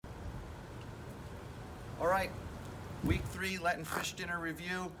All right, week 3 Lenten fish dinner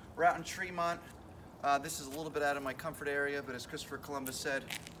review. We're out in Tremont. This is a little bit out of my comfort area, but as Christopher Columbus said,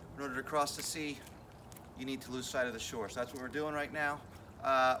 in order to cross the sea, you need to lose sight of the shore. So that's what we're doing right now.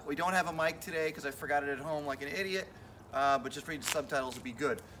 We don't have a mic today because I forgot it at home like an idiot, but just read the subtitles would be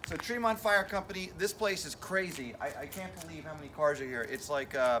good. So Tremont Fire Company, this place is crazy. I can't believe how many cars are here. It's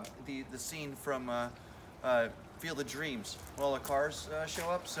like the scene from Field of Dreams, when all the cars show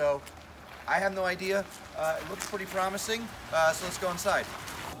up. So I have no idea. It looks pretty promising, so let's go inside.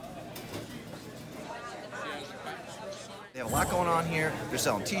 They have a lot going on here. They're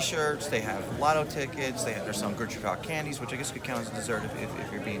selling t-shirts, they have lotto tickets, they're selling Gertrude Hawk candies, which I guess could count as a dessert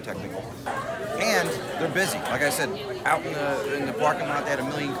if you're being technical. And they're busy. Like I said, out in the parking lot, they had 1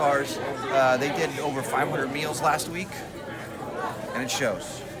 million cars. They did over 500 meals last week, and it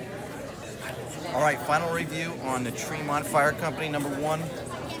shows. All right, final review on the Tremont Fire Company, number 1,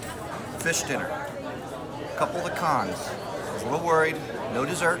 fish dinner. A couple of the cons. I was a little worried, no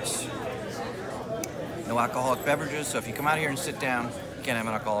desserts. No alcoholic beverages, so if you come out here and sit down, you can't have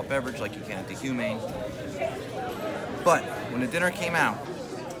an alcoholic beverage like you can at the Humane. But when the dinner came out,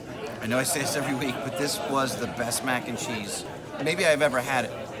 I know I say this every week, but this was the best mac and cheese maybe I've ever had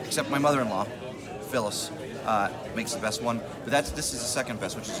it, except my mother-in-law, Phyllis, makes the best one. But this is the second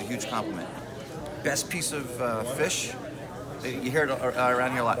best, which is a huge compliment. Best piece of fish. You hear it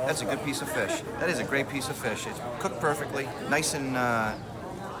around here a lot. That's a good piece of fish. That is a great piece of fish. It's cooked perfectly, nice and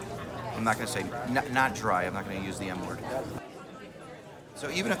I'm not going to say not dry. I'm not going to use the M word.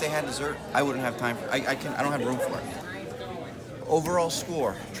 So even if they had dessert, I wouldn't have time for it. I don't have room for it. Overall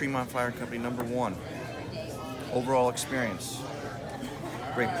score, Tremont Fire Company, number 1. Overall experience.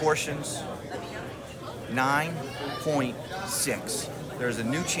 Great portions, 9.6. There's a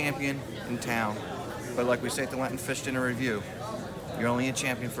new champion in town, but like we say at the Lenten Fish Dinner Review, you're only a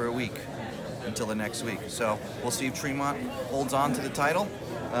champion for a week until the next week. So we'll see if Tremont holds on to the title.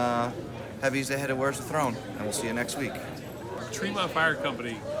 Heavy's the head of Where's the Throne, and we'll see you next week. Tremont Fire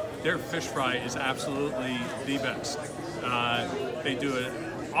Company, their fish fry is absolutely the best. They do an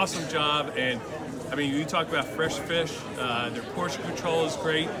awesome job, and I mean, you talk about fresh fish, their portion control is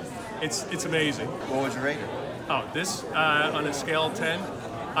great. It's amazing. What was your rating? Oh, this on a scale of 10,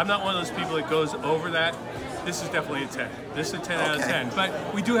 I'm not one of those people that goes over that. This is definitely a 10. This is a 10 out of 10.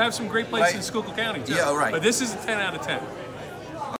 But we do have some great places in Schuylkill County, too. Yeah, right. But this is a 10 out of 10.